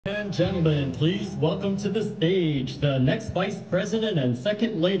and gentlemen, please welcome to the stage the next Vice President and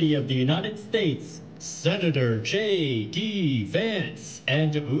Second Lady of the United States, Senator J.D. Vance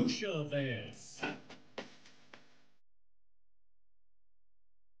and Usha Vance.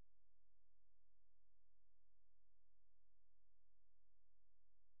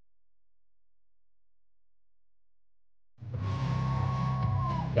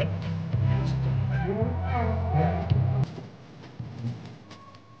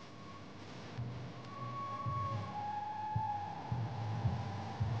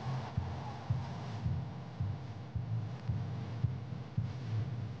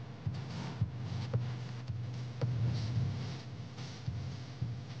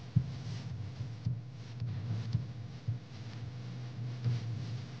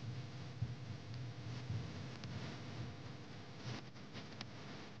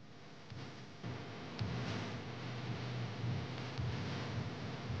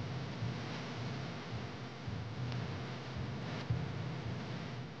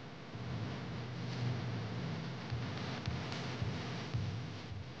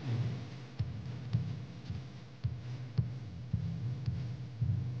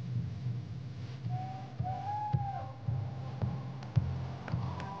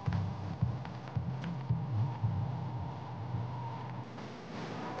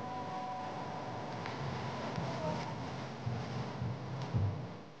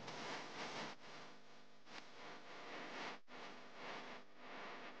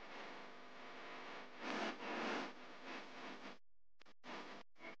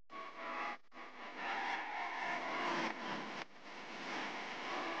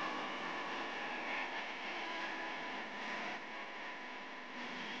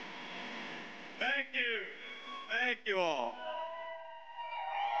 Thank you. Thank you all.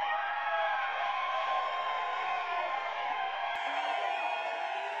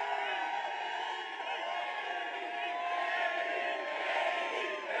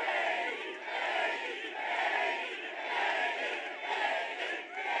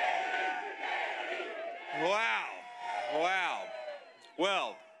 Wow. Wow.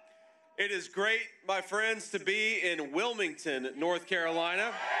 Well, it is great, my friends, to be in Wilmington, North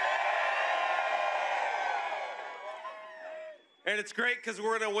Carolina. And it's great because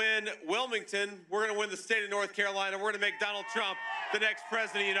we're going to win Wilmington. We're going to win the state of North Carolina. We're going to make Donald Trump the next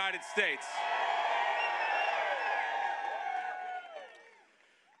president of the United States.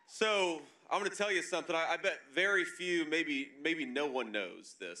 So I'm going to tell you something. I bet very few, maybe no one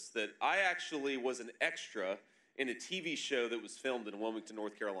knows this, that I actually was an extra in a TV show that was filmed in Wilmington,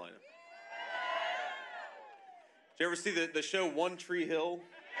 North Carolina. Did you ever see the show One Tree Hill?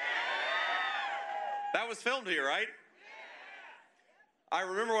 That was filmed here, right? I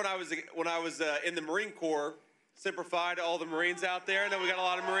remember when I was in the Marine Corps. Semper Fi to all the Marines out there. I know we got a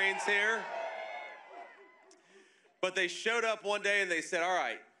lot of Marines here. But they showed up one day and they said, all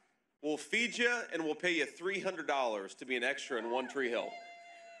right, we'll feed you and we'll pay you $300 to be an extra in One Tree Hill.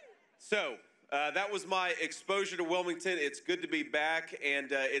 So that was my exposure to Wilmington. It's good to be back, and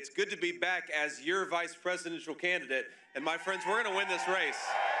it's good to be back as your vice presidential candidate. And my friends, we're going to win this race.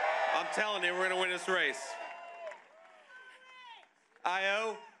 I'm telling you, we're going to win this race.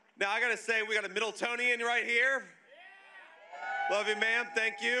 I.O. Now, I got to say, we got a Middletonian right here. Love you, ma'am.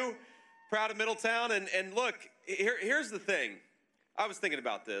 Thank you. Proud of Middletown. And look, here's the thing. I was thinking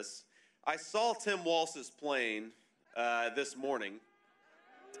about this. I saw Tim Walz's plane this morning.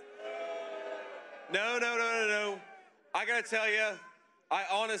 No. I got to tell you,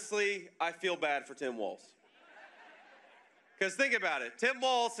 I feel bad for Tim Walz. Because think about it. Tim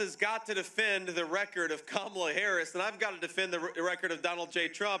Walz has got to defend the record of Kamala Harris, and I've got to defend the record of Donald J.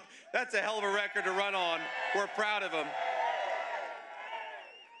 Trump. That's a hell of a record to run on. We're proud of him.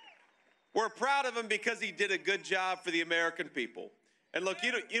 We're proud of him because he did a good job for the American people. And look,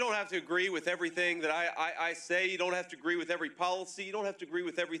 you don't have to agree with everything that I say. You don't have to agree with every policy. You don't have to agree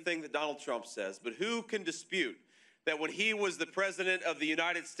with everything that Donald Trump says. But who can dispute that when he was the president of the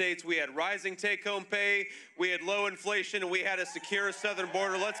United States, we had rising take-home pay, we had low inflation, and we had a secure southern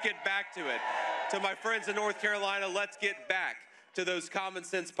border? Let's get back to it. To my friends in North Carolina, let's get back to those common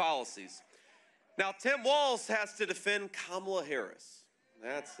sense policies. Now, Tim Walz has to defend Kamala Harris.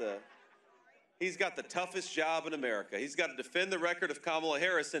 He's got the toughest job in America. He's got to defend the record of Kamala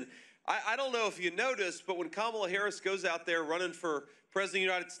Harris. And I don't know if you noticed, but when Kamala Harris goes out there running for president of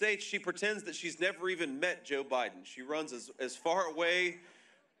the United States, she pretends that she's never even met Joe Biden. She runs as far away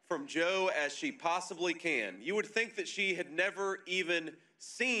from Joe as she possibly can. You would think that she had never even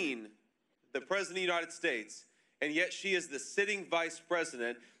seen the president of the United States, and yet she is the sitting vice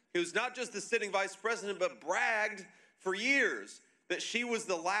president, who's not just the sitting vice president, but bragged for years that she was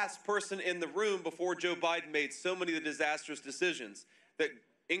the last person in the room before Joe Biden made so many of the disastrous decisions that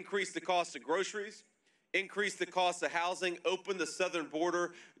increased the cost of groceries, increased the cost of housing, opened the southern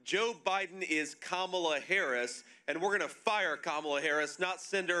border. Joe Biden is Kamala Harris, and we're going to fire Kamala Harris, not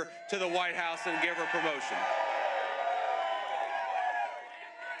send her to the White House and give her promotion.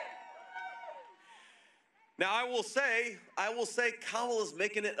 Now, I will say Kamala's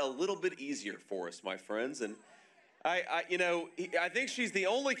making it a little bit easier for us, my friends. And I think she's the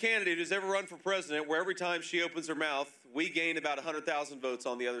only candidate who's ever run for president where every time she opens her mouth, we gain about 100,000 votes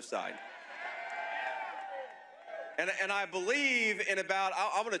on the other side. And I believe in about,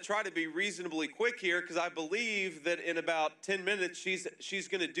 I'm going to try to be reasonably quick here because I believe that in about 10 minutes, she's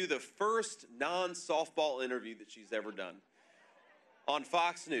going to do the first non-softball interview that she's ever done on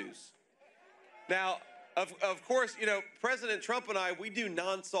Fox News. Now, of course, President Trump and I, we do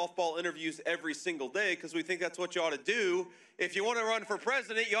non-softball interviews every single day because we think that's what you ought to do. If you want to run for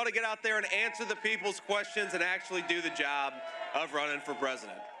president, you ought to get out there and answer the people's questions and actually do the job of running for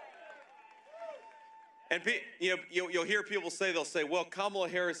president. And you'll hear people say, they'll say, well, Kamala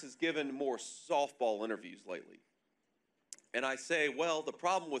Harris has given more softball interviews lately. And I say, well, the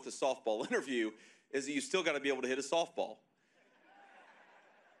problem with the softball interview is that you still got to be able to hit a softball.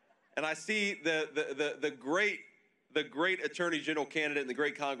 And I see the great Attorney General candidate and the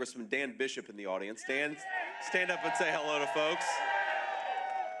great Congressman Dan Bishop in the audience. Dan, stand up and say hello to folks.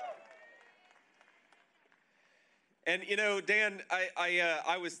 And, Dan,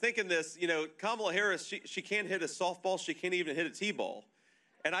 I was thinking this, Kamala Harris, she can't hit a softball. She can't even hit a T-ball.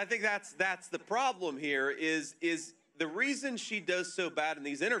 And I think that's the problem here is the reason she does so bad in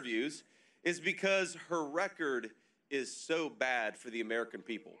these interviews is because her record is so bad for the American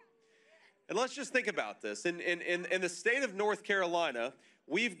people. And let's just think about this. In the state of North Carolina,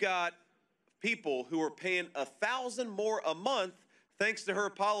 we've got people who are paying $1,000 more a month thanks to her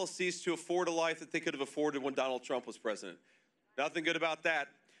policies to afford a life that they could have afforded when Donald Trump was president. Nothing good about that.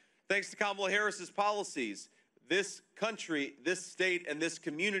 Thanks to Kamala Harris's policies, this country, this state, and this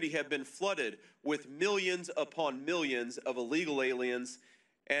community have been flooded with millions upon millions of illegal aliens.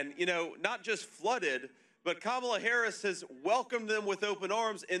 And, not just flooded, but Kamala Harris has welcomed them with open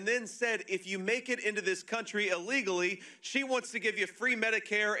arms and then said, if you make it into this country illegally, she wants to give you free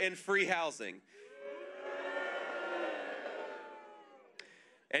Medicare and free housing.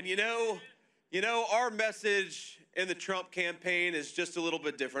 And our message in the Trump campaign is just a little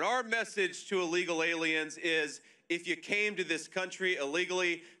bit different. Our message to illegal aliens is, if you came to this country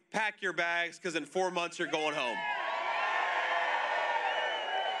illegally, pack your bags because in 4 months you're going home.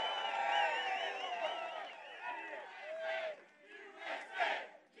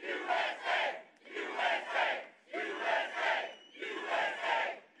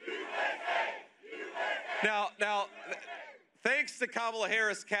 Now, thanks to Kamala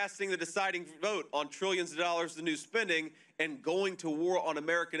Harris casting the deciding vote on trillions of dollars in new spending and going to war on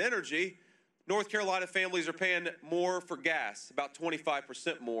American energy, North Carolina families are paying more for gas, about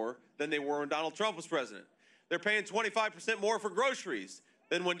 25% more than they were when Donald Trump was president. They're paying 25% more for groceries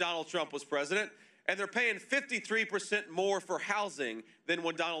than when Donald Trump was president, and they're paying 53% more for housing than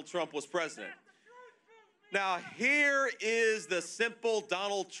when Donald Trump was president. Now, here is the simple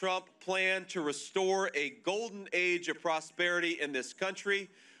Donald Trump plan to restore a golden age of prosperity in this country.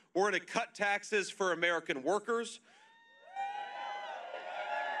 We're going to cut taxes for American workers.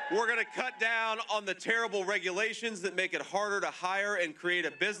 We're going to cut down on the terrible regulations that make it harder to hire and create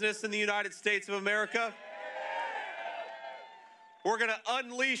a business in the United States of America. We're going to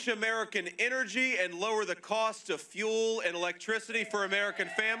unleash American energy and lower the cost of fuel and electricity for American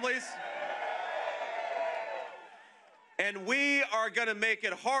families. And we are going to make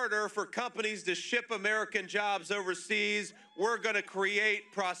it harder for companies to ship American jobs overseas. We're going to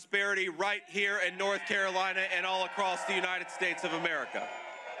create prosperity right here in North Carolina and all across the United States of America.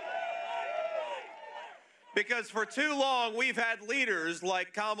 Because for too long, we've had leaders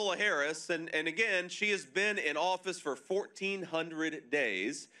like Kamala Harris, and again, she has been in office for 1,400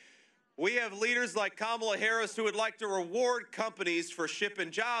 days. We have leaders like Kamala Harris who would like to reward companies for shipping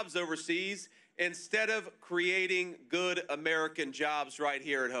jobs overseas instead of creating good American jobs right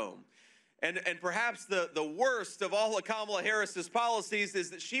here at home. And perhaps the worst of all of Kamala Harris's policies is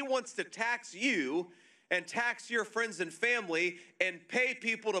that she wants to tax you and tax your friends and family and pay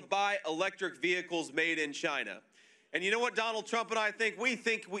people to buy electric vehicles made in China. And you know what Donald Trump and I think? We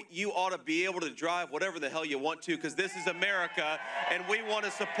think you ought to be able to drive whatever the hell you want to because this is America and we want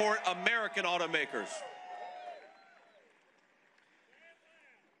to support American automakers.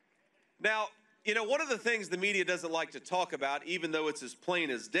 Now, You know, one of the things the media doesn't like to talk about, even though it's as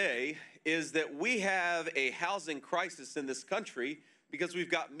plain as day, is that we have a housing crisis in this country because we've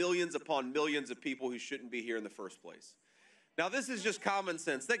got millions upon millions of people who shouldn't be here in the first place. Now, this is just common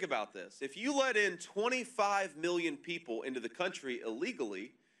sense. Think about this. If you let in 25 million people into the country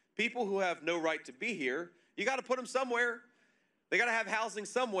illegally, people who have no right to be here, you got to put them somewhere. They got to have housing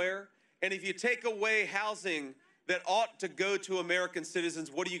somewhere. And if you take away housing that ought to go to American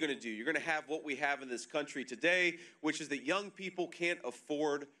citizens, what are you going to do? You're going to have what we have in this country today, which is that young people can't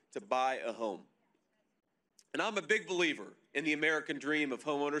afford to buy a home. And I'm a big believer in the American dream of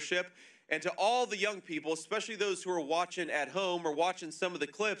homeownership. And to all the young people, especially those who are watching at home or watching some of the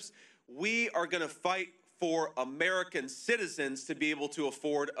clips, we are going to fight for American citizens to be able to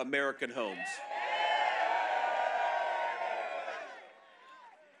afford American homes.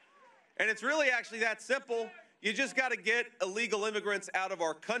 And it's really actually that simple. You just got to get illegal immigrants out of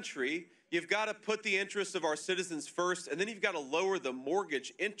our country. You've got to put the interests of our citizens first, and then you've got to lower the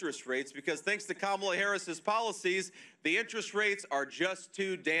mortgage interest rates because thanks to Kamala Harris's policies, the interest rates are just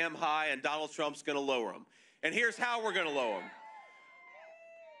too damn high, and Donald Trump's going to lower them. And here's how we're going to lower them.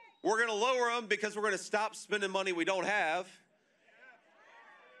 We're going to lower them because we're going to stop spending money we don't have.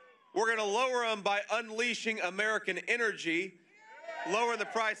 We're going to lower them by unleashing American energy, lowering the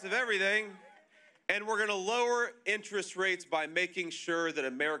price of everything. And we're going to lower interest rates by making sure that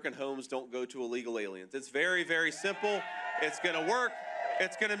American homes don't go to illegal aliens. It's very, very simple. It's going to work.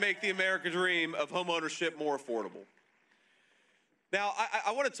 It's going to make the American dream of homeownership more affordable. Now,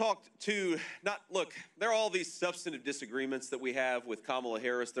 I want to talk to, look, there are all these substantive disagreements that we have with Kamala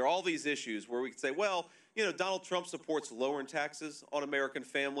Harris. There are all these issues where we can say, well, you know, Donald Trump supports lowering taxes on American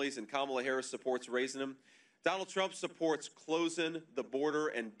families and Kamala Harris supports raising them. Donald Trump supports closing the border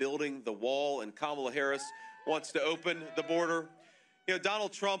and building the wall, and Kamala Harris wants to open the border. You know,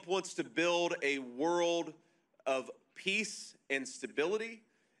 Donald Trump wants to build a world of peace and stability,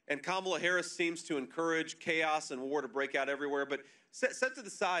 and Kamala Harris seems to encourage chaos and war to break out everywhere. But set to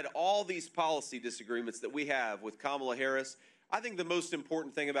the side all these policy disagreements that we have with Kamala Harris, I think the most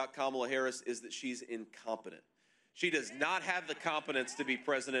important thing about Kamala Harris is that she's incompetent. She does not have the competence to be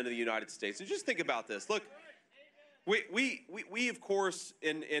president of the United States. And just think about this. Look, we of course,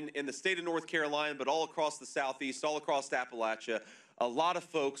 in the state of North Carolina, but all across the Southeast, all across Appalachia, a lot of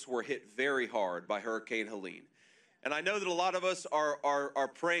folks were hit very hard by Hurricane Helene. And I know that a lot of us are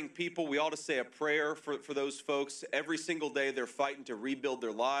praying people. We ought to say a prayer for those folks. Every single day they're fighting to rebuild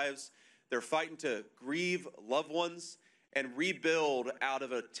their lives. They're fighting to grieve loved ones and rebuild out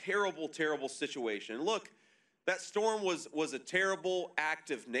of a terrible, terrible situation. Look, that storm was a terrible act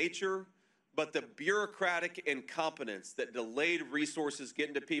of nature. But the bureaucratic incompetence that delayed resources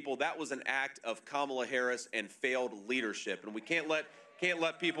getting to people, that was an act of Kamala Harris and failed leadership. And we can't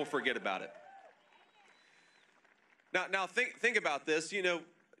let people forget about it. Now think about this. You know,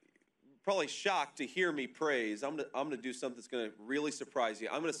 probably shocked to hear me praise. I'm gonna do something that's gonna really surprise you.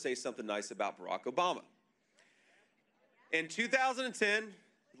 I'm gonna say something nice about Barack Obama. In 2010,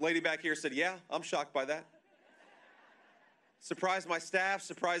 the lady back here said, yeah, I'm shocked by that. Surprised my staff,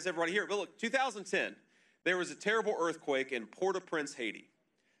 surprised everybody here. But look, 2010, there was a terrible earthquake in Port-au-Prince, Haiti.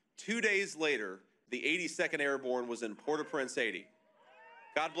 2 days later, the 82nd Airborne was in Port-au-Prince, Haiti.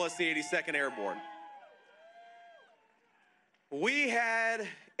 God bless the 82nd Airborne. We had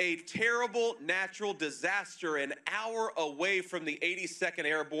a terrible natural disaster an hour away from the 82nd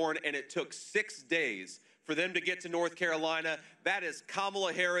Airborne, and it took 6 days for them to get to North Carolina. That is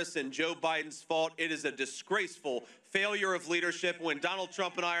Kamala Harris and Joe Biden's fault. It is a disgraceful failure of leadership. When Donald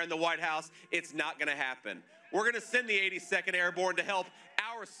Trump and I are in the White House, it's not going to happen. We're going to send the 82nd Airborne to help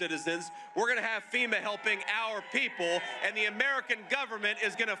our citizens. We're going to have FEMA helping our people, and the American government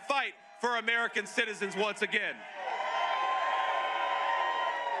is going to fight for American citizens once again.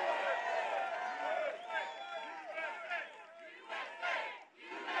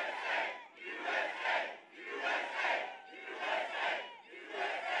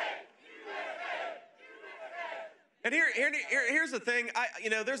 And here's the thing.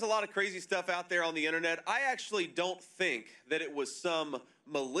 There's a lot of crazy stuff out there on the internet. I actually don't think that it was some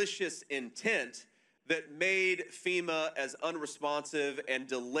malicious intent that made FEMA as unresponsive and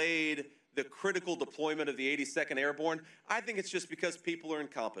delayed the critical deployment of the 82nd Airborne. I think it's just because people are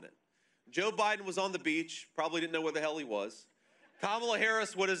incompetent. Joe Biden was on the beach, probably didn't know where the hell he was. Kamala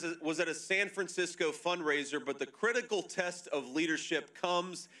Harris was at a San Francisco fundraiser, but the critical test of leadership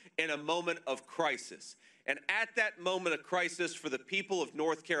comes in a moment of crisis. And at that moment of crisis for the people of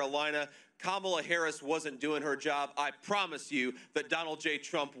North Carolina, Kamala Harris wasn't doing her job. I promise you that Donald J.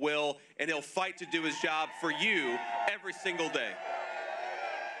 Trump will, and he'll fight to do his job for you every single day.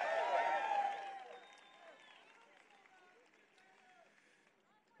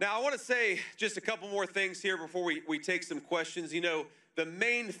 Now, I want to say just a couple more things here before we take some questions. You know, the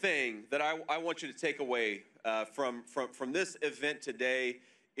main thing that I want you to take away from this event today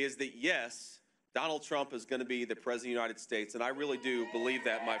is that, yes, Donald Trump is going to be the President of the United States, and I really do believe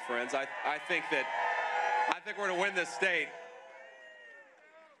that, my friends. I think we're going to win this state.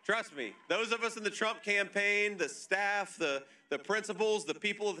 Trust me, those of us in the Trump campaign, the staff, the principals, the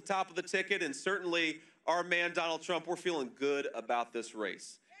people at the top of the ticket, and certainly our man Donald Trump, we're feeling good about this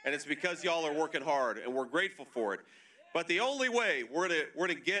race. And it's because y'all are working hard, and we're grateful for it. But the only way we're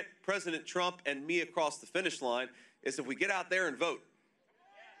to get President Trump and me across the finish line is if we get out there and vote.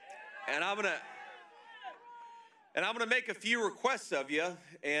 And I'm gonna make a few requests of you.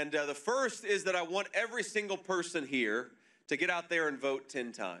 And the first is that I want every single person here to get out there and vote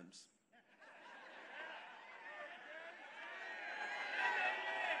 10 times.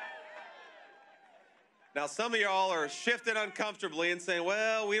 Now, some of y'all are shifting uncomfortably and saying,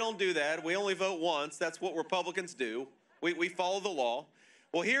 well, we don't do that. We only vote once. That's what Republicans do. We follow the law.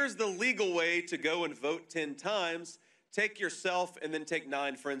 Well, here's the legal way to go and vote 10 times. Take yourself and then take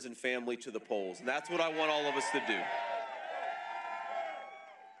 9 friends and family to the polls. And that's what I want all of us to do.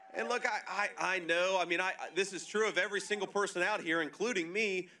 And look, I know, I mean, this is true of every single person out here, including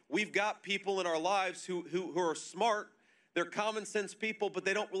me. We've got people in our lives who are smart. They're common sense people, but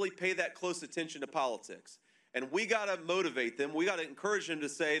they don't really pay that close attention to politics. And we got to motivate them. We got to encourage them to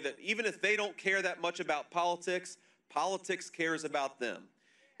say that even if they don't care that much about politics, politics cares about them.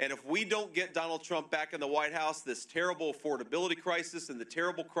 And if we don't get Donald Trump back in the White House, this terrible affordability crisis and the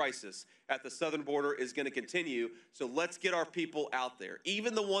terrible crisis at the southern border is going to continue. So let's get our people out there.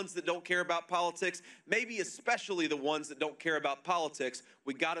 Even the ones that don't care about politics, maybe especially the ones that don't care about politics,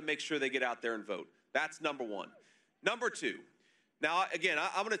 we got to make sure they get out there and vote. That's number one. Number two, now, again,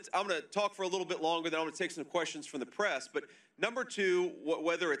 I'm going to talk for a little bit longer, then I'm going to take some questions from the press. But number two,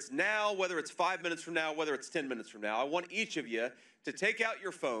 whether it's now, whether it's 5 minutes from now, whether it's 10 minutes from now, I want each of you to take out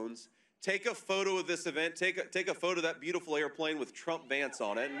your phones, take a photo of this event, take a photo of that beautiful airplane with Trump Vance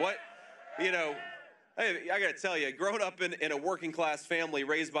on it. And what, you know, hey, I got to tell you, growing up in a working class family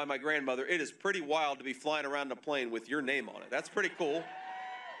raised by my grandmother, it is pretty wild to be flying around in a plane with your name on it. That's pretty cool.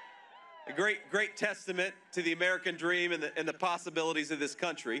 A great testament to the American dream and the possibilities of this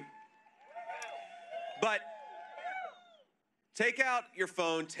country. But take out your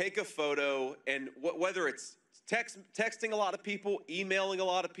phone, take a photo, and whether it's texting a lot of people, emailing a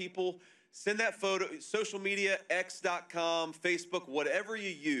lot of people, send that photo, social media, x.com, Facebook, whatever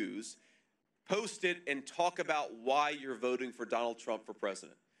you use, post it and talk about why you're voting for Donald Trump for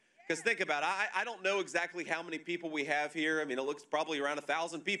president. Because think about it, I don't know exactly how many people we have here. I mean, it looks probably around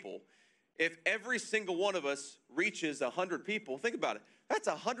 1,000 people. If every single one of us reaches 100 people, think about it. That's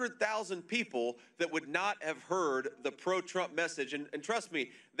 100,000 people that would not have heard the pro-Trump message. And trust me,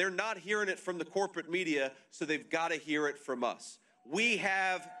 they're not hearing it from the corporate media, so they've got to hear it from us. We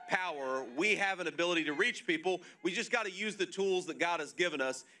have power. We have an ability to reach people. We just got to use the tools that God has given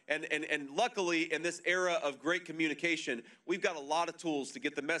us. And luckily, in this era of great communication, we've got a lot of tools to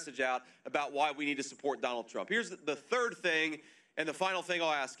get the message out about why we need to support Donald Trump. Here's the third thing. And the final thing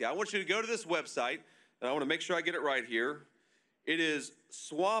I'll ask you, I want you to go to this website, and I want to make sure I get it right here. It is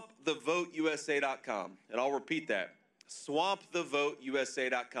swampthevoteusa.com, and I'll repeat that,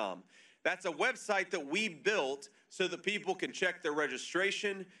 swampthevoteusa.com. That's a website that we built so that people can check their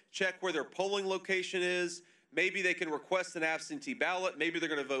registration, check where their polling location is. Maybe they can request an absentee ballot. Maybe they're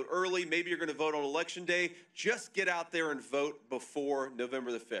going to vote early. Maybe you're going to vote on Election Day. Just get out there and vote before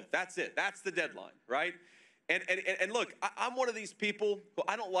November the 5th. That's it. That's the deadline, right? And look, I'm one of these people who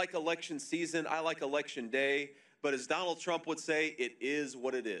I don't like election season. I like election day. But as Donald Trump would say, it is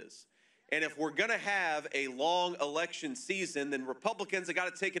what it is. And if we're going to have a long election season, then Republicans have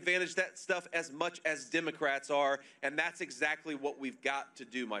got to take advantage of that stuff as much as Democrats are. And that's exactly what we've got to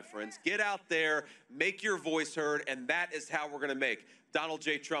do, my friends. Get out there, make your voice heard, and that is how we're going to make Donald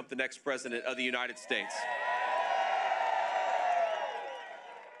J. Trump the next president of the United States.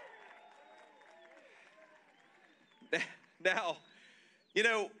 Now, you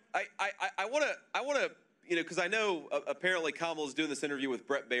know, I want to, you know, because I know apparently Kamala's doing this interview with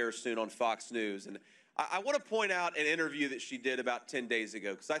Brett Baer soon on Fox News, and I want to point out an interview that she did about 10 days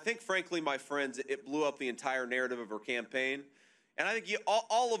ago, because I think, frankly, my friends, it blew up the entire narrative of her campaign. And I think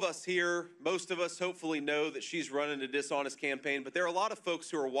all of us here, most of us hopefully know that she's running a dishonest campaign, but there are a lot of folks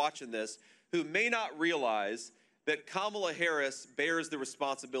who are watching this who may not realize that Kamala Harris bears the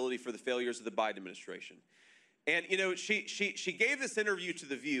responsibility for the failures of the Biden administration. And, you know, she gave this interview to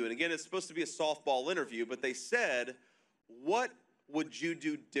The View. And, again, it's supposed to be a softball interview. But they said, what would you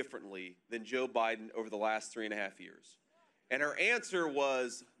do differently than Joe Biden over the last 3.5 years? And her answer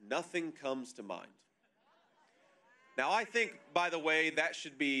was, nothing comes to mind. Now, I think, by the way, that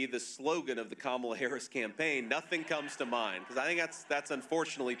should be the slogan of the Kamala Harris campaign, nothing comes to mind, because I think that's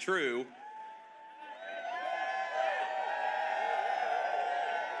unfortunately true.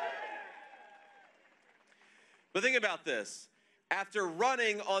 But think about this. After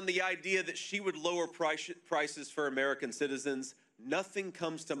running on the idea that she would lower prices for American citizens, nothing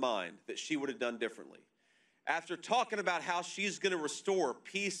comes to mind that she would have done differently. After talking about how she's going to restore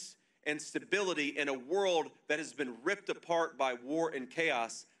peace and stability in a world that has been ripped apart by war and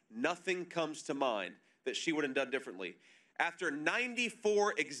chaos, nothing comes to mind that she would have done differently. After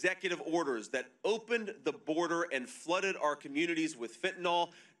 94 executive orders that opened the border and flooded our communities with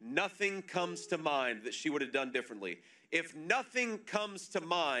fentanyl, nothing comes to mind that she would have done differently. If nothing comes to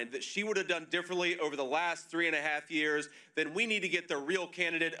mind that she would have done differently over the last 3.5 years, then we need to get the real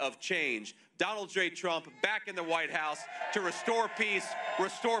candidate of change, Donald J. Trump, back in the White House to restore peace,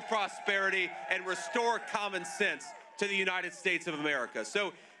 restore prosperity, and restore common sense to the United States of America.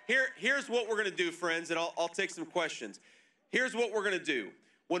 So here's what we're going to do, friends, and I'll take some questions. Here's what we're going to do.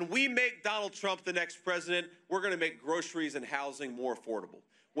 When we make Donald Trump the next president, we're going to make groceries and housing more affordable.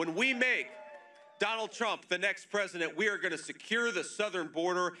 When we make Donald Trump the next president, we are going to secure the southern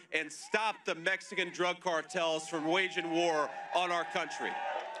border and stop the Mexican drug cartels from waging war on our country.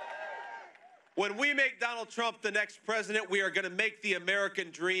 When we make Donald Trump the next president, we are going to make the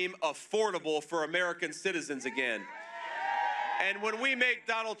American dream affordable for American citizens again. And when we make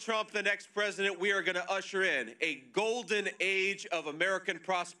Donald Trump the next president, we are going to usher in a golden age of American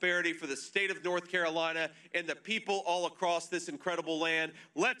prosperity for the state of North Carolina and the people all across this incredible land.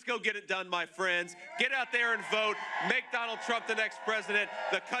 Let's go get it done, my friends. Get out there and vote. Make Donald Trump the next president.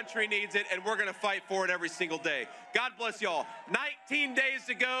 The country needs it, and we're going to fight for it every single day. God bless y'all. 19 days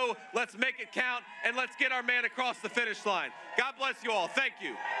to go. Let's make it count, and let's get our man across the finish line. God bless you all. Thank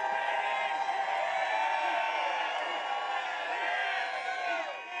you.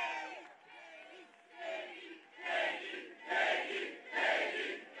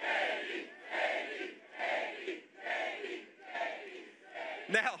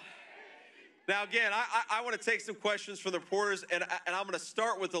 Now again, I want to take some questions from the reporters, and I'm going to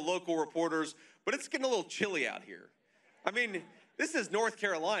start with the local reporters, but it's getting a little chilly out here. I mean, this is North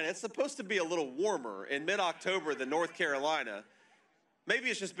Carolina. It's supposed to be a little warmer in mid-October than North Carolina. Maybe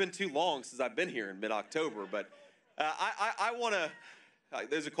it's just been too long since I've been here in mid-October, but I want to,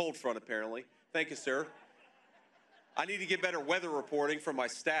 there's a cold front apparently. Thank you, sir. I need to get better weather reporting from my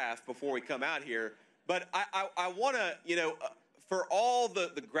staff before we come out here, but I want to, for all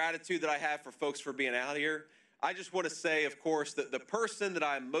the gratitude that I have for folks for being out here, I just want to say, of course, that the person that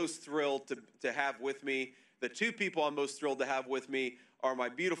I'm most thrilled to have with me, the two people I'm most thrilled to have with me are my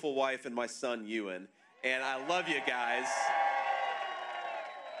beautiful wife and my son, Ewan. And I love you guys.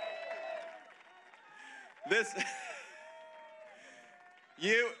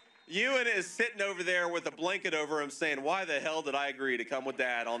 Ewan is sitting over there with a blanket over him saying, why the hell did I agree to come with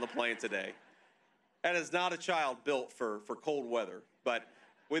Dad on the plane today? That is not a child built for cold weather, but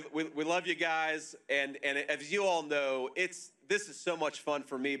we love you guys, and as you all know, this is so much fun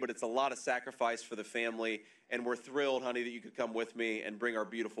for me, but it's a lot of sacrifice for the family, and we're thrilled, honey, that you could come with me and bring our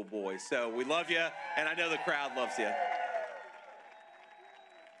beautiful boy. So we love you, and I know the crowd loves you.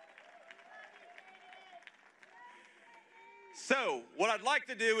 So what I'd like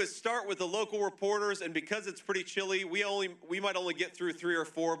to do is start with the local reporters, and because it's pretty chilly, we might only get through 3 or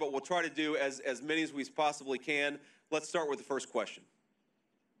 4, but we'll try to do as many as we possibly can. Let's start with the first question.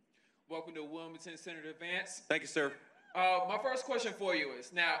 Welcome to Wilmington, Senator Vance. Thank you, sir. My first question for you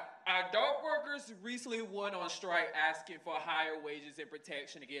is, now, our dock workers recently went on strike asking for higher wages and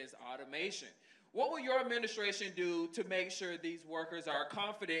protection against automation. What will your administration do to make sure these workers are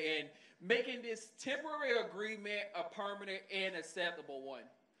confident in making this temporary agreement a permanent and acceptable one?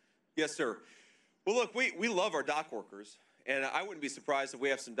 Yes, sir. Well, look, we love our dock workers, and I wouldn't be surprised if we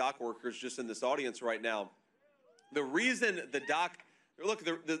have some dock workers just in this audience right now. The reason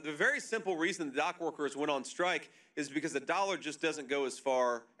the very simple reason the dock workers went on strike is because the dollar just doesn't go as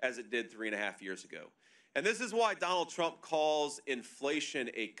far as it did 3.5 years ago. And this is why Donald Trump calls inflation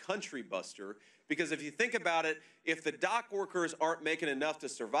a country buster, because if you think about it, if the dock workers aren't making enough to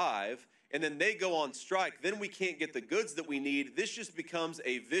survive and then they go on strike, then we can't get the goods that we need. This just becomes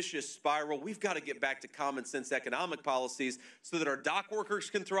a vicious spiral. We've got to get back to common sense economic policies so that our dock workers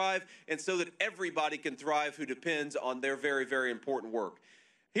can thrive and so that everybody can thrive who depends on their very, very important work.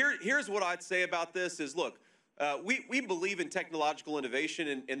 Here's what I'd say about this is, look, We believe in technological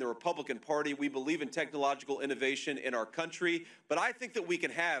innovation in the Republican Party. We believe in technological innovation in our country. But I think that we can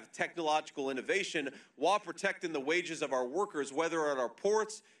have technological innovation while protecting the wages of our workers, whether at our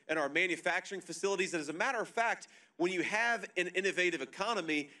ports and our manufacturing facilities. And as a matter of fact, when you have an innovative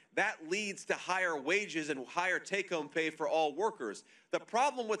economy, that leads to higher wages and higher take-home pay for all workers. The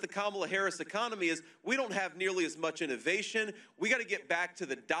problem with the Kamala Harris economy is we don't have nearly as much innovation. We got to get back to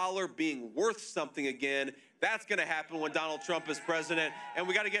the dollar being worth something again. That's going to happen when Donald Trump is president, and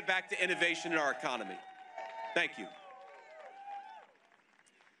we got to get back to innovation in our economy. Thank you.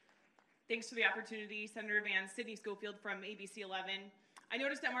 Thanks for the opportunity, Senator Vance. Sydney Schofield from ABC 11. I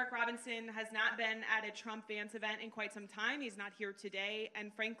noticed that Mark Robinson has not been at a Trump-Vance event in quite some time. He's not here today,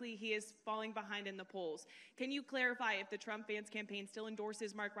 and frankly, he is falling behind in the polls. Can you clarify if the Trump-Vance campaign still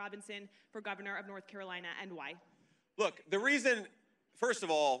endorses Mark Robinson for governor of North Carolina, and why? Look, the reason, first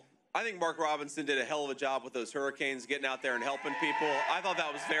of all, I think Mark Robinson did a hell of a job with those hurricanes, getting out there and helping people. I thought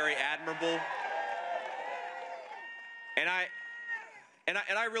that was very admirable. And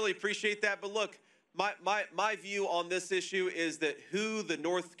I really appreciate that. But look, my view on this issue is that who the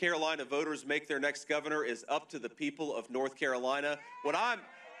North Carolina voters make their next governor is up to the people of North Carolina. What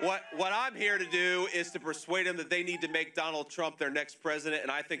I'm here to do is to persuade them that they need to make Donald Trump their next president,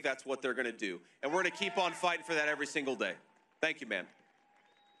 and I think that's what they're going to do. And we're going to keep on fighting for that every single day. Thank you, ma'am.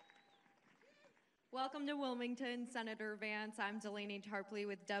 Welcome to Wilmington, Senator Vance. I'm Delaney Tarpley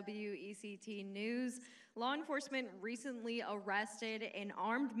with WECT News. Law enforcement recently arrested an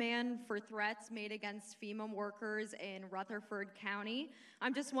armed man for threats made against FEMA workers in Rutherford County.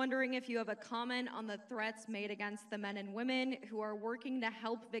 I'm just wondering if you have a comment on the threats made against the men and women who are working to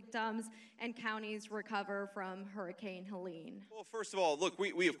help victims and counties recover from Hurricane Helene. Well, first of all, look,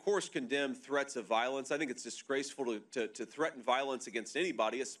 we of course condemn threats of violence. I think it's disgraceful to threaten violence against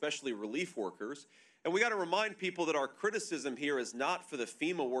anybody, especially relief workers. And we got to remind people that our criticism here is not for the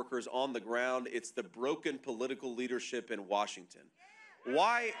FEMA workers on the ground. It's the broken political leadership in Washington.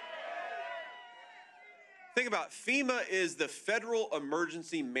 Why? Think about it. FEMA is the Federal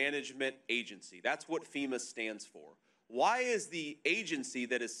Emergency Management Agency. That's what FEMA stands for. Why is the agency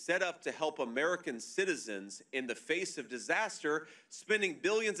that is set up to help American citizens in the face of disaster spending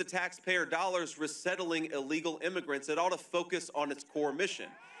billions of taxpayer dollars resettling illegal immigrants? It ought to focus on its core mission.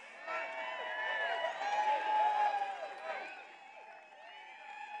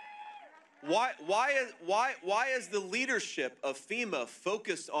 Why is the leadership of FEMA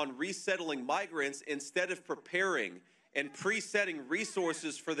focused on resettling migrants instead of preparing and pre-setting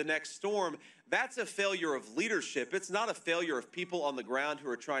resources for the next storm? That's a failure of leadership. It's not a failure of people on the ground who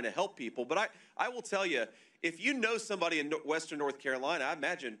are trying to help people. But I will tell you, if you know somebody in Western North Carolina, I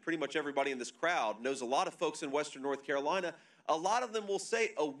imagine pretty much everybody in this crowd knows a lot of folks in Western North Carolina. A lot of them will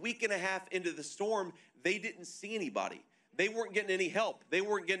say a week and a half into the storm, they didn't see anybody. They weren't getting any help. They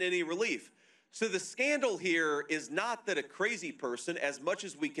weren't getting any relief. So the scandal here is not that a crazy person, as much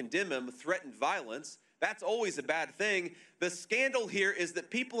as we condemn him, threatened violence. That's always a bad thing. The scandal here is that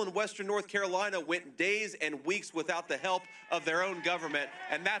people in Western North Carolina went days and weeks without the help of their own government,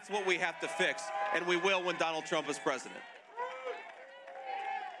 and that's what we have to fix, and we will when Donald Trump is president.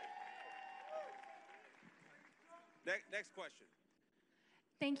 Next question.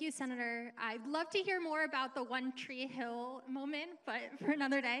 Thank you, Senator. I'd love to hear more about the One Tree Hill moment, but for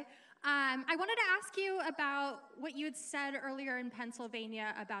another day. I wanted to ask you about what you had said earlier in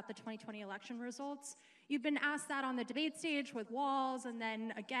Pennsylvania about the 2020 election results. You've been asked that on the debate stage with Walz, and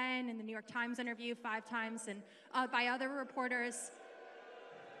then again in the New York Times interview 5 times, and by other reporters.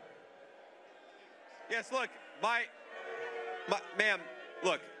 Yes, look, ma'am,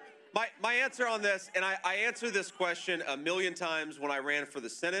 look. My answer on this, and I answered this question a million times when I ran for the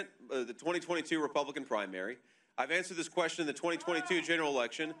Senate, the 2022 Republican primary. I've answered this question in the 2022 general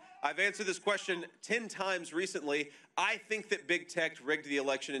election. I've answered this question 10 times recently. I think that big tech rigged the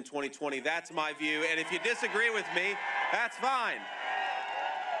election in 2020. That's my view. And if you disagree with me, that's fine.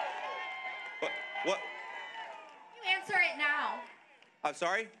 What? You answer it now. I'm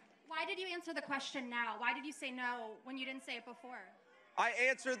sorry? Why did you answer the question now? Why did you say no when you didn't say it before?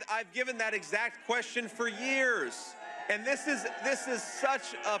 I've given that exact question for years. And this is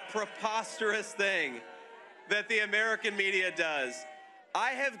such a preposterous thing that the American media does. I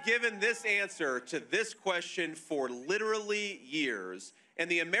have given this answer to this question for literally years, and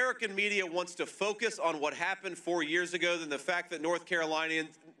the American media wants to focus on what happened 4 years ago than the fact that North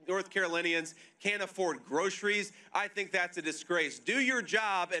Carolinians can't afford groceries. I think that's a disgrace. Do your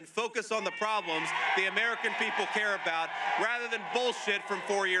job and focus on the problems the American people care about rather than bullshit from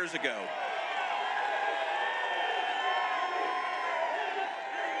 4 years ago.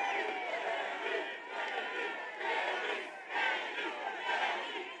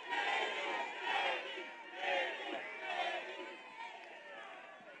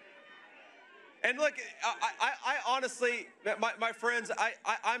 And look, I honestly, my friends,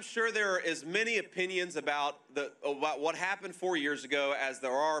 I'm sure there are as many opinions about what happened 4 years ago as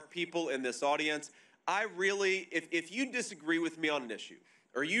there are people in this audience. I really, if you disagree with me on an issue,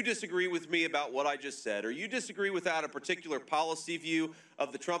 or you disagree with me about what I just said, or you disagree without a particular policy view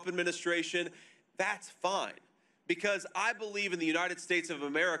of the Trump administration, that's fine. Because I believe in the United States of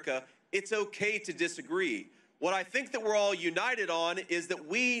America, it's okay to disagree. What I think that we're all united on is that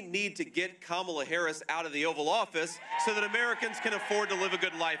we need to get Kamala Harris out of the Oval Office so that Americans can afford to live a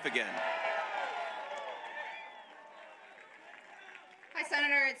good life again. Hi,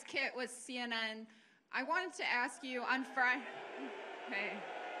 Senator. It's Kit with CNN. I wanted to ask you on Friday. Hey.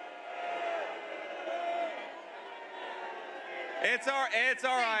 It's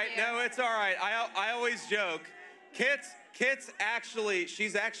all right. No, it's all right. I always joke. Kit's actually,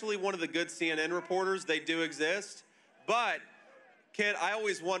 she's actually one of the good CNN reporters. They do exist. But, Kit, I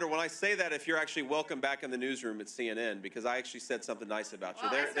always wonder when I say that if you're actually welcome back in the newsroom at CNN, because I actually said something nice about you.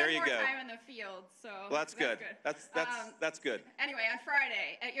 Well, there you go. I spent more time in the field, so well, that's good. That's good. Anyway, on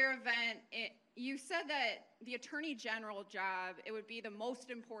Friday at your event, you said that the Attorney General job, it would be the most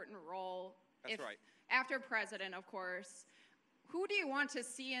important role. That's right. After President, of course. Who do you want to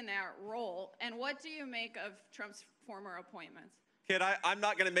see in that role, and what do you make of Trump's former appointments? Kid, I'm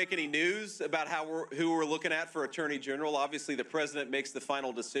not going to make any news about who we're looking at for Attorney General. Obviously, the president makes the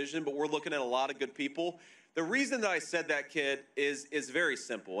final decision, but we're looking at a lot of good people. The reason that I said that, Kid, is very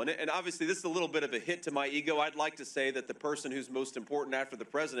simple. And obviously, this is a little bit of a hit to my ego. I'd like to say that the person who's most important after the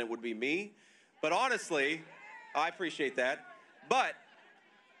president would be me. But honestly, I appreciate that. But,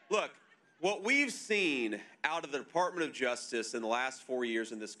 look, what we've seen out of the Department of Justice in the last 4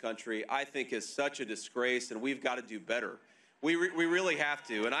 years in this country, I think is such a disgrace, and we've got to do better. We really have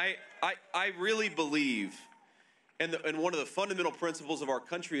to. And I really believe, and one of the fundamental principles of our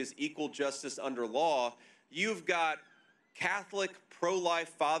country is equal justice under law. You've got Catholic pro-life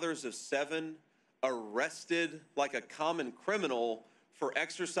fathers of 7 arrested like a common criminal for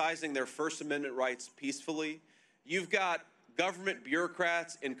exercising their First Amendment rights peacefully. You've got government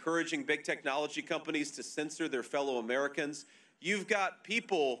bureaucrats encouraging big technology companies to censor their fellow Americans. You've got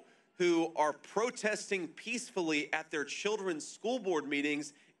people who are protesting peacefully at their children's school board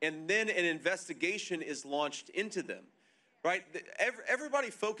meetings, and then an investigation is launched into them, right? Everybody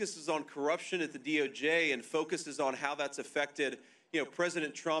focuses on corruption at the DOJ and focuses on how that's affected,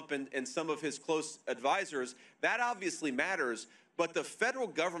 President Trump and some of his close advisors. That obviously matters. But the federal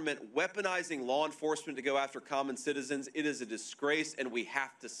government weaponizing law enforcement to go after common citizens, it is a disgrace, and we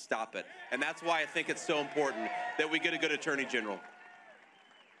have to stop it. And that's why I think it's so important that we get a good Attorney General.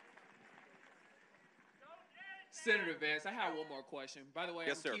 Senator Vance, I have one more question. By the way,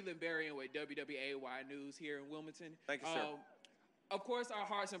 yes, I'm sir. Keelan Berrien with WWAY News here in Wilmington. Thank you, sir. Of course, our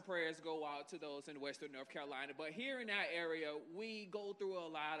hearts and prayers go out to those in Western North Carolina, but here in that area, we go through a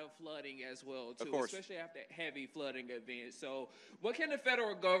lot of flooding as well, too, especially after heavy flooding events. So what can the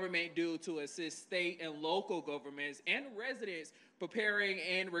federal government do to assist state and local governments and residents preparing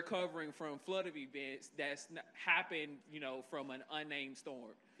and recovering from flooding events that's happened, from an unnamed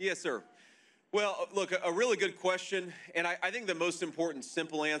storm? Yes, sir. Well, look, a really good question, and I think the most important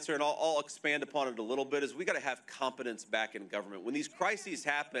simple answer, and I'll expand upon it a little bit, is we got to have competence back in government. When these crises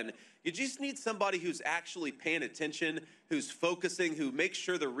happen, you just need somebody who's actually paying attention, who's focusing, who makes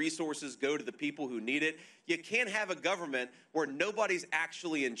sure the resources go to the people who need it. You can't have a government where nobody's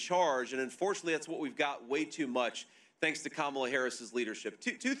actually in charge, and unfortunately, that's what we've got way too much, thanks to Kamala Harris's leadership.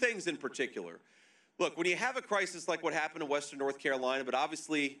 Two things in particular. Look, when you have a crisis like what happened in Western North Carolina, but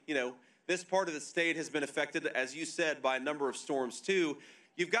obviously, this part of the state has been affected, as you said, by a number of storms, too.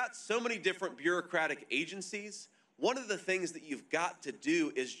 You've got so many different bureaucratic agencies. One of the things that you've got to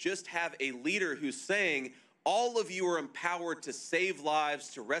do is just have a leader who's saying, all of you are empowered to save lives,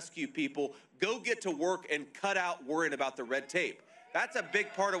 to rescue people. Go get to work and cut out worrying about the red tape. That's a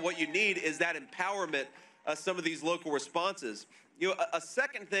big part of what you need, is that empowerment of some of these local responses. A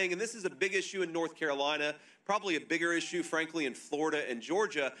second thing, and this is a big issue in North Carolina, probably a bigger issue, frankly, in Florida and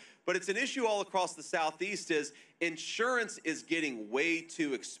Georgia, but it's an issue all across the Southeast, is insurance is getting way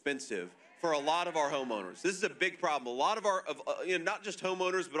too expensive for a lot of our homeowners. This is a big problem. A lot of our, not just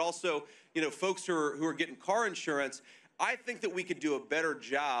homeowners, but also, folks who are getting car insurance. I think that we could do a better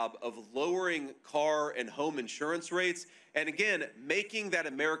job of lowering car and home insurance rates, and again, making that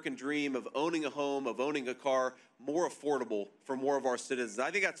American dream of owning a home, of owning a car, more affordable for more of our citizens. I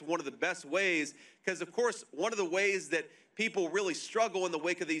think that's one of the best ways, because of course, one of the ways that people really struggle in the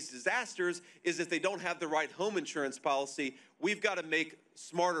wake of these disasters is if they don't have the right home insurance policy. We've got to make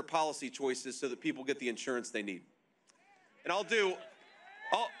smarter policy choices so that people get the insurance they need. And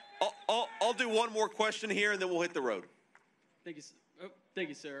I'll do one more question here, and then we'll hit the road. Thank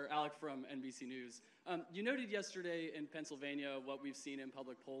you, sir. Alec from NBC News. You noted yesterday in Pennsylvania what we've seen in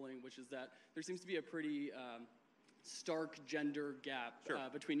public polling, which is that there seems to be a pretty stark gender gap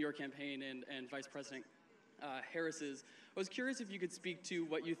between your campaign and Vice President Harris's. I was curious if you could speak to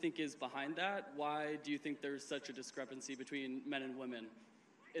what you think is behind that. Why do you think there's such a discrepancy between men and women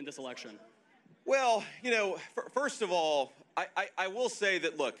in this election? Well, you know, first of all, I will say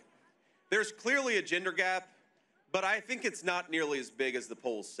that, look, there's clearly a gender gap, but I think it's not nearly as big as the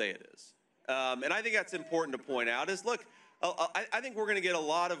polls say it is. And I think that's important to point out is, look, I think we're going to get a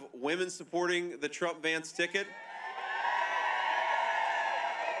lot of women supporting the Trump-Vance ticket.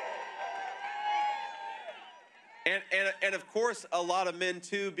 And of course, a lot of men,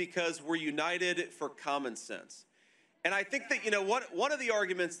 too, because we're united for common sense. And I think that, you know, one of the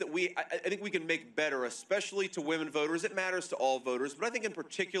arguments that I think we can make better, especially to women voters, it matters to all voters, but I think in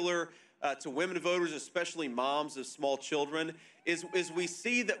particular to women voters, especially moms of small children, is we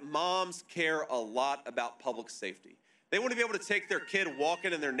see that moms care a lot about public safety. They want to be able to take their kid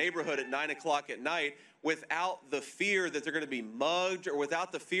walking in their neighborhood at 9 o'clock at night without the fear that they're going to be mugged or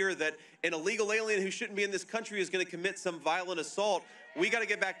without the fear that an illegal alien who shouldn't be in this country is going to commit some violent assault. We got to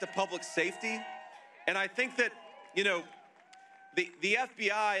get back to public safety. And I think that, you know, the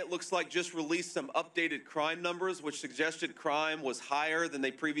FBI, it looks like, just released some updated crime numbers, which suggested crime was higher than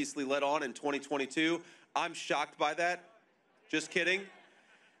they previously let on in 2022. I'm shocked by that. Just kidding.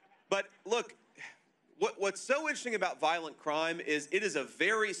 But look, what's so interesting about violent crime is it is a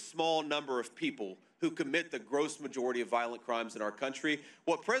very small number of people who commit the gross majority of violent crimes in our country.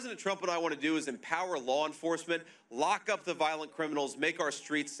 What President Trump and I want to do is empower law enforcement, lock up the violent criminals, make our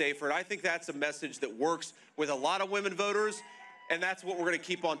streets safer. And I think that's a message that works with a lot of women voters, and that's what we're going to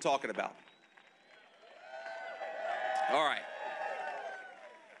keep on talking about. All right.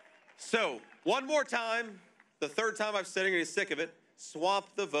 So, one more time, the third time I've said it, you're sick of it,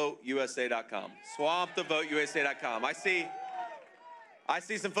 swampthevoteusa.com. Swampthevoteusa.com. I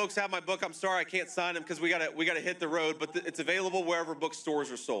see some folks have my book. I'm sorry I can't sign them because we gotta hit the road, but it's available wherever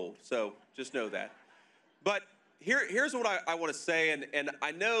bookstores are sold. So just know that. But here's what I want to say, and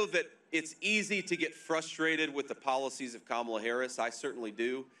I know that it's easy to get frustrated with the policies of Kamala Harris. I certainly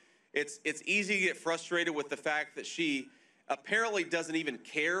do. It's easy to get frustrated with the fact that she apparently doesn't even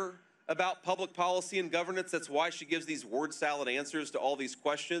care about public policy and governance. That's why she gives these word salad answers to all these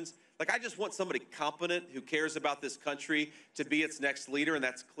questions. Like, I just want somebody competent who cares about this country to be its next leader, and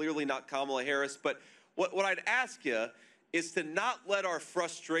that's clearly not Kamala Harris. But what I'd ask you is to not let our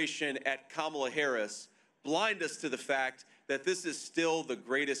frustration at Kamala Harris blind us to the fact that this is still the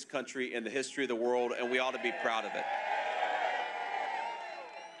greatest country in the history of the world, and we ought to be proud of it.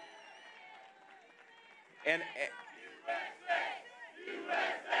 And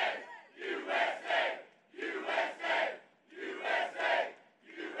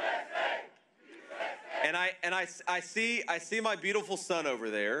I see my beautiful son over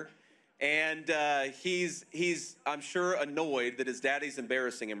there, and he's I'm sure annoyed that his daddy's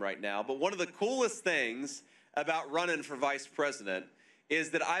embarrassing him right now. But one of the coolest things about running for vice president is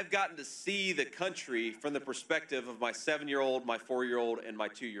that I've gotten to see the country from the perspective of my 7-year-old, my 4-year-old, and my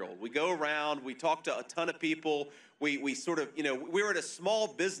 2-year-old. We go around, we talk to a ton of people. We sort of, you know, we were at a small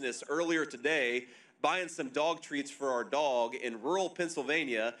business earlier today buying some dog treats for our dog in rural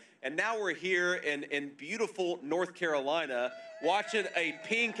Pennsylvania, and now we're here in beautiful North Carolina watching a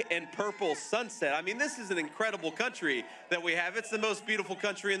pink and purple sunset. I mean, this is an incredible country that we have. It's the most beautiful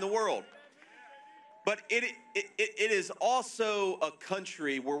country in the world. But it is also a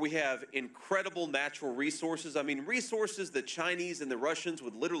country where we have incredible natural resources. I mean, resources the Chinese and the Russians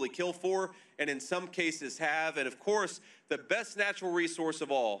would literally kill for, and in some cases have. And of course, the best natural resource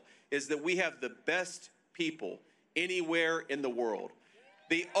of all is that we have the best people anywhere in the world.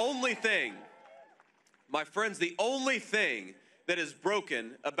 The only thing, my friends, the only thing that is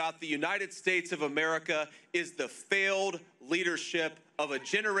broken about the United States of America is the failed leadership of a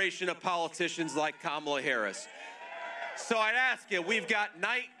generation of politicians like Kamala Harris. So I'd ask you, we've got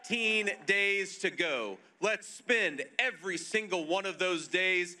 19 days to go. Let's spend every single one of those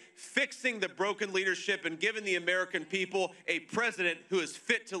days fixing the broken leadership and giving the American people a president who is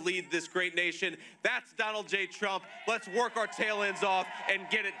fit to lead this great nation. That's Donald J. Trump. Let's work our tail ends off and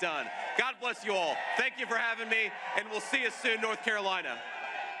get it done. God bless you all. Thank you for having me, and we'll see you soon, North Carolina.